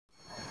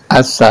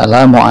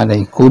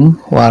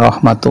Assalamualaikum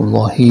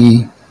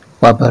warahmatullahi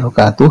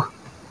wabarakatuh.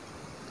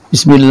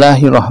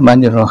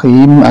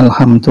 Bismillahirrahmanirrahim.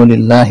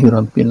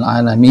 Alhamdulillahirabbil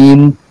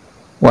alamin.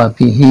 Wa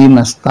bihi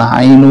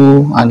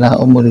nasta'inu ala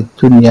umurid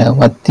dunya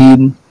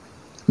waddin.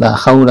 La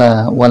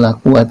haula wala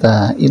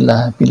quwata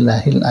illa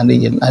billahil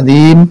aliyyil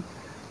azim.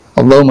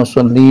 Allahumma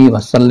sholli wa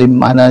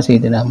sallim ala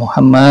sayyidina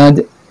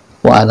Muhammad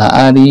wa ala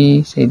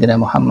ali sayyidina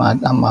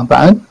Muhammad, amma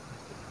ba'd.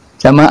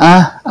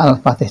 Jamaah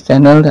Al-Fatih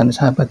channel dan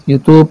sahabat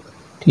YouTube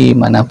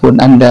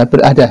dimanapun Anda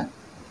berada.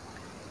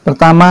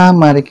 Pertama,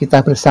 mari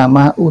kita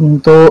bersama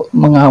untuk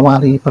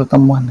mengawali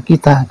pertemuan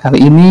kita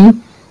kali ini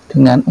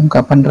dengan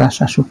ungkapan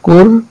rasa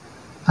syukur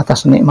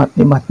atas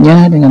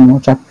nikmat-nikmatnya dengan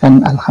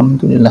mengucapkan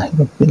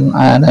Alhamdulillahirabbil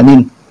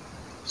alamin.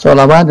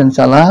 Sholawat dan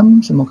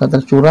salam semoga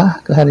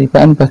tercurah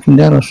kehadiran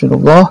baginda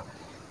Rasulullah,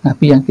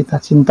 Nabi yang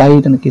kita cintai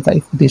dan kita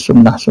ikuti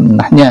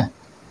sunnah-sunnahnya.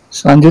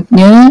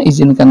 Selanjutnya,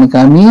 izinkan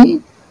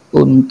kami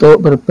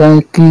untuk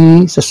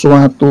berbagi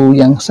sesuatu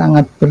yang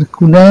sangat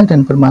berguna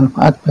dan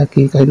bermanfaat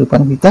bagi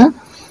kehidupan kita.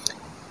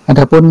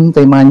 Adapun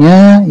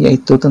temanya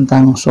yaitu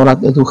tentang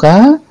sholat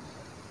Dhuha,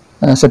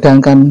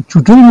 sedangkan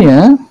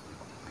judulnya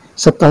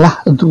setelah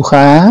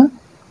Dhuha,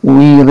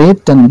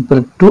 wirid dan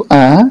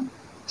berdoa,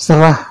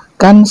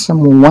 serahkan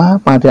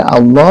semua pada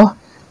Allah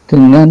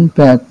dengan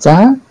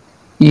baca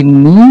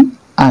ini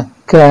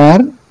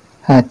agar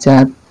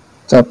hajat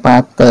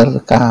cepat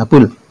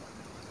terkabul.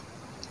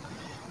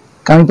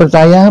 Kami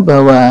percaya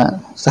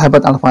bahwa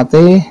sahabat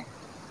Al-Fatih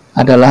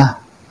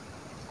adalah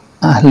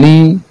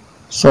ahli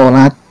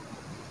sholat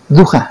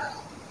Dhuha,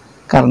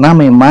 karena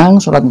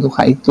memang sholat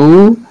Dhuha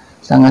itu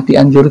sangat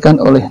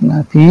dianjurkan oleh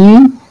Nabi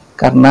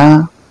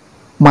karena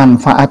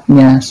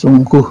manfaatnya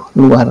sungguh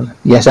luar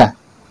biasa.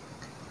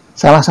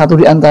 Salah satu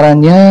di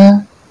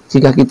antaranya,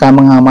 jika kita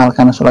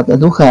mengamalkan sholat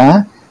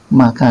Dhuha,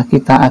 maka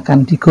kita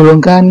akan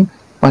digolongkan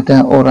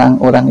pada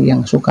orang-orang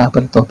yang suka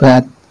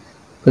bertobat.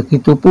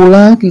 Begitu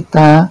pula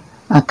kita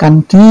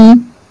akan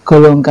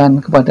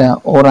digolongkan kepada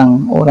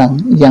orang-orang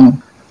yang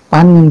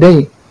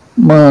pandai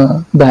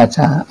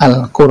membaca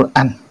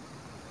Al-Quran.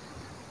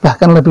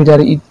 Bahkan lebih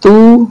dari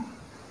itu,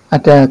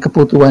 ada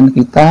kebutuhan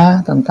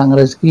kita tentang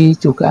rezeki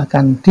juga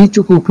akan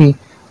dicukupi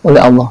oleh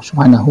Allah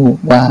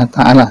Subhanahu wa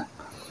Ta'ala.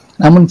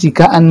 Namun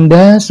jika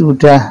Anda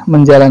sudah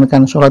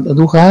menjalankan sholat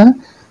Dhuha,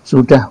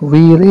 sudah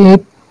wirid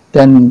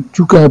dan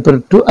juga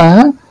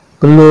berdoa,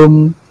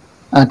 belum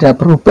ada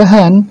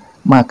perubahan,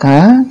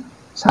 maka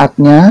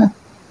saatnya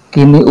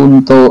kini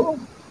untuk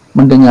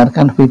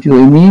mendengarkan video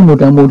ini,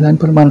 mudah-mudahan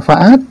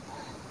bermanfaat.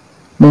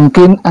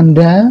 Mungkin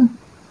Anda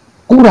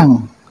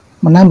kurang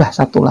menambah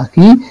satu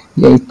lagi,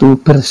 yaitu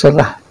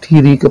berserah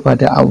diri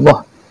kepada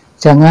Allah.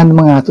 Jangan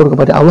mengatur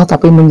kepada Allah,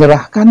 tapi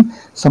menyerahkan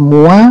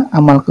semua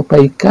amal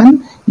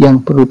kebaikan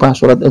yang berupa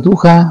sholat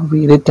Dhuha,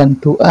 wirid dan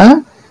doa,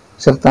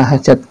 serta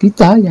hajat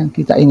kita yang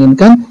kita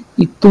inginkan,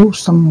 itu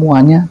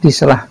semuanya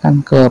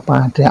diserahkan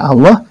kepada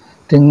Allah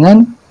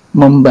dengan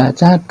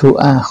membaca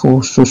doa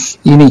khusus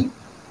ini.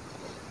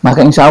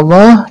 Maka insya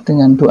Allah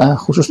dengan doa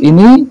khusus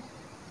ini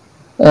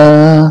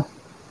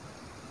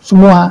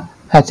semua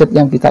hajat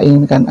yang kita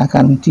inginkan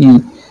akan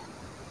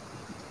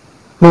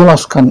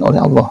diloloskan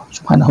oleh Allah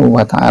Subhanahu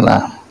wa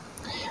Ta'ala.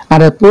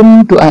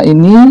 Adapun doa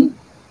ini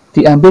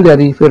diambil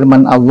dari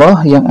firman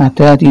Allah yang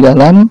ada di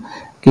dalam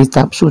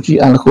kitab suci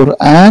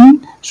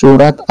Al-Quran,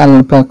 surat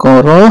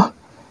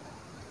Al-Baqarah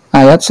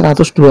ayat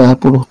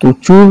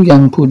 127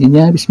 yang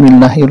bunyinya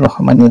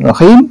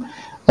Bismillahirrahmanirrahim.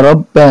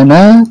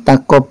 Rabbana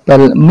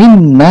taqabbal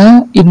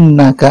minna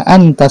innaka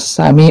antas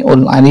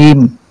sami'ul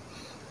alim.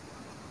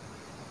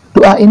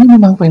 Doa ini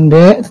memang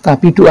pendek,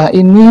 tetapi doa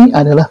ini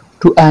adalah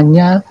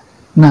doanya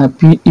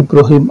Nabi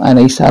Ibrahim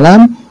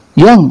alaihissalam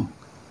yang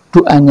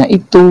doanya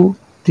itu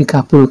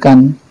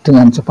dikabulkan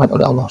dengan cepat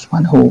oleh Allah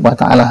Subhanahu wa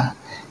Ta'ala.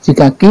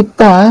 Jika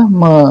kita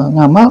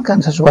mengamalkan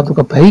sesuatu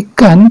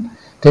kebaikan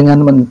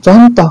dengan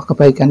mencontoh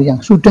kebaikan yang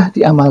sudah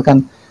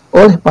diamalkan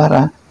oleh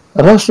para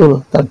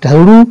Rasul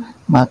terdahulu,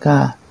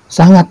 maka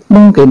sangat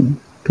mungkin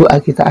doa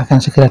kita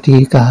akan segera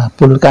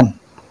dikabulkan.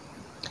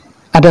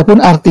 Adapun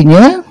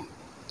artinya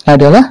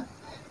adalah,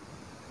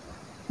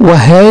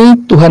 wahai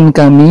Tuhan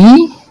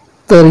kami,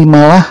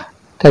 terimalah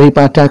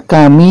daripada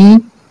kami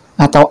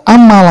atau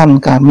amalan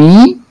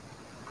kami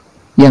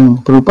yang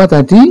berupa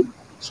tadi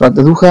sholat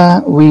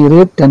Dhuha,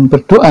 wirid dan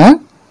berdoa.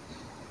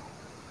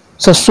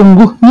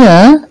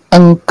 Sesungguhnya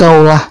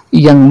Engkaulah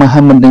yang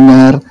maha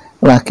mendengar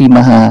lagi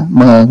maha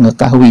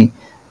mengetahui.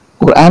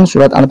 Quran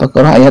surat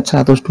Al-Baqarah ayat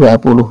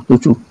 127.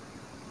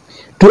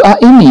 Doa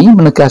ini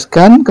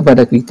menegaskan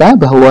kepada kita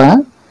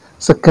bahwa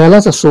segala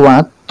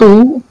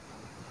sesuatu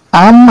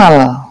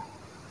amal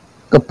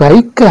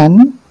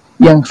kebaikan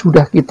yang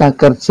sudah kita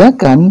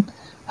kerjakan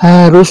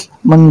harus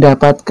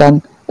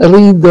mendapatkan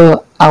ridha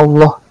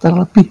Allah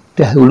terlebih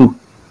dahulu.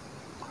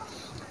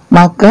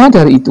 Maka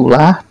dari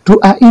itulah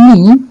doa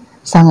ini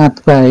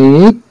sangat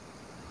baik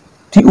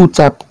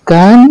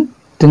diucapkan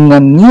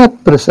dengan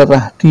niat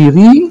berserah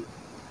diri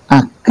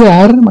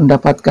agar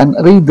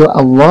mendapatkan ridho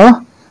Allah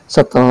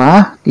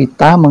setelah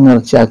kita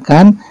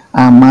mengerjakan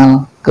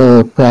amal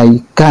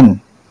kebaikan.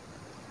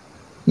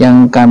 Yang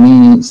kami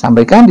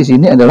sampaikan di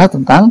sini adalah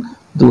tentang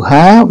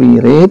duha,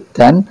 wirid,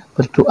 dan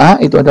berdoa.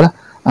 Itu adalah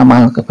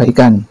amal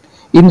kebaikan.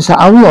 Insya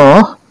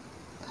Allah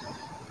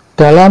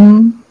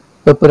dalam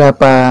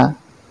beberapa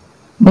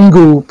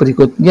minggu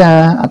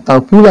berikutnya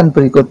atau bulan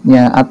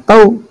berikutnya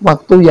atau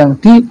waktu yang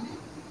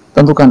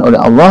ditentukan oleh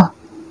Allah,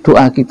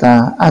 doa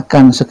kita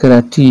akan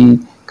segera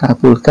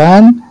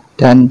dikabulkan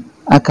dan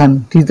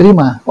akan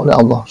diterima oleh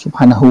Allah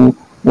Subhanahu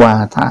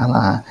wa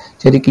ta'ala.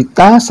 Jadi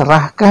kita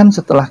serahkan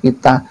setelah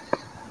kita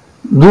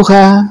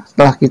duha,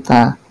 setelah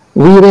kita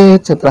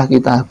wirid, setelah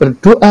kita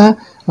berdoa,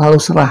 lalu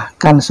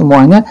serahkan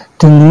semuanya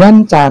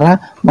dengan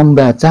cara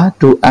membaca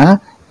doa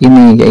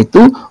ini,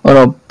 yaitu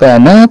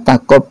Rabbana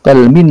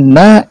taqabbal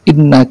minna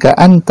innaka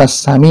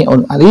antas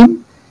sami'ul alim.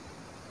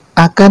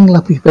 Akan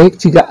lebih baik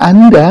jika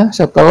Anda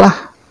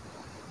setelah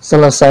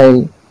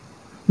selesai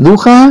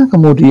duha,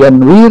 kemudian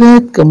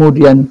wirid,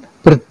 kemudian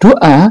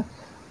berdoa,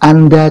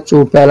 Anda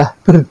cobalah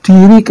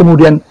berdiri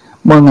kemudian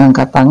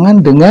mengangkat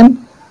tangan dengan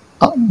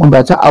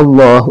membaca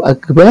Allahu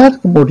Akbar,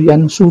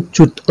 kemudian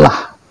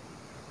sujudlah.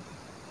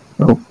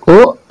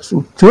 Rukuk,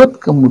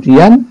 sujud,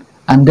 kemudian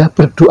Anda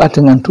berdoa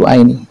dengan doa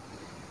ini.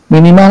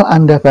 Minimal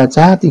Anda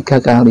baca 3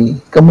 kali,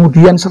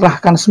 kemudian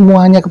serahkan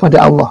semuanya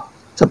kepada Allah.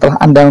 Setelah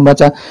Anda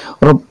membaca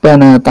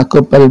Rabbana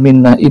taqabbal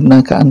minna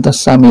innaka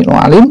antas sami'ul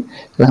alim,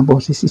 dalam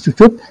posisi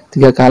sujud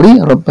 3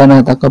 kali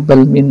Rabbana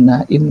taqabbal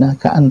minna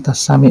innaka antas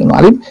sami'ul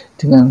alim,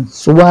 dengan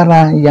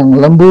suara yang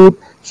lembut,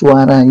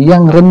 suara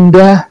yang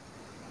rendah.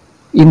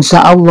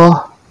 Insya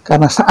Allah,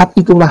 karena saat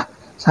itulah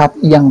saat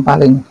yang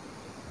paling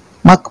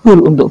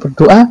makbul untuk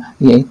berdoa,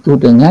 yaitu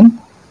dengan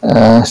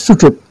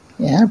sujud.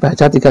 Ya,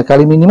 baca 3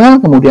 kali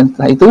minimal, kemudian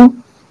setelah itu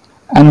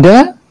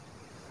Anda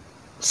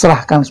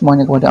serahkan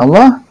semuanya kepada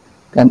Allah,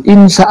 dan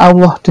insya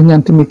Allah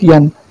dengan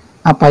demikian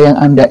apa yang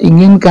Anda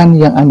inginkan,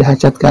 yang Anda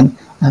hajatkan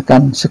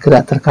akan segera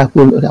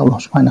terkabul oleh Allah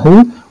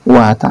Subhanahu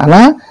wa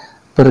ta'ala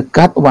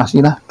berkat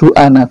wasilah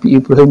doa Nabi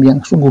Ibrahim yang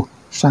sungguh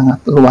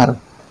sangat luar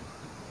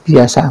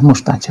biasa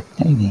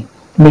mustajabnya ini.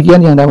 Demikian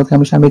yang dapat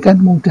kami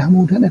sampaikan,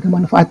 mudah-mudahan ada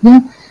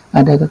manfaatnya.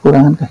 Ada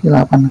kekurangan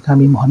kehilapan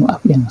kami mohon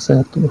maaf yang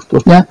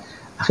setulus-tulusnya.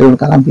 Akhirul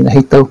kalam,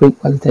 billahi taufiq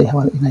wal hidayah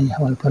wal inayah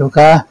wal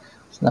barakah.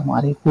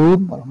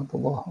 Assalamualaikum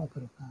warahmatullahi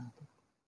wabarakatuh.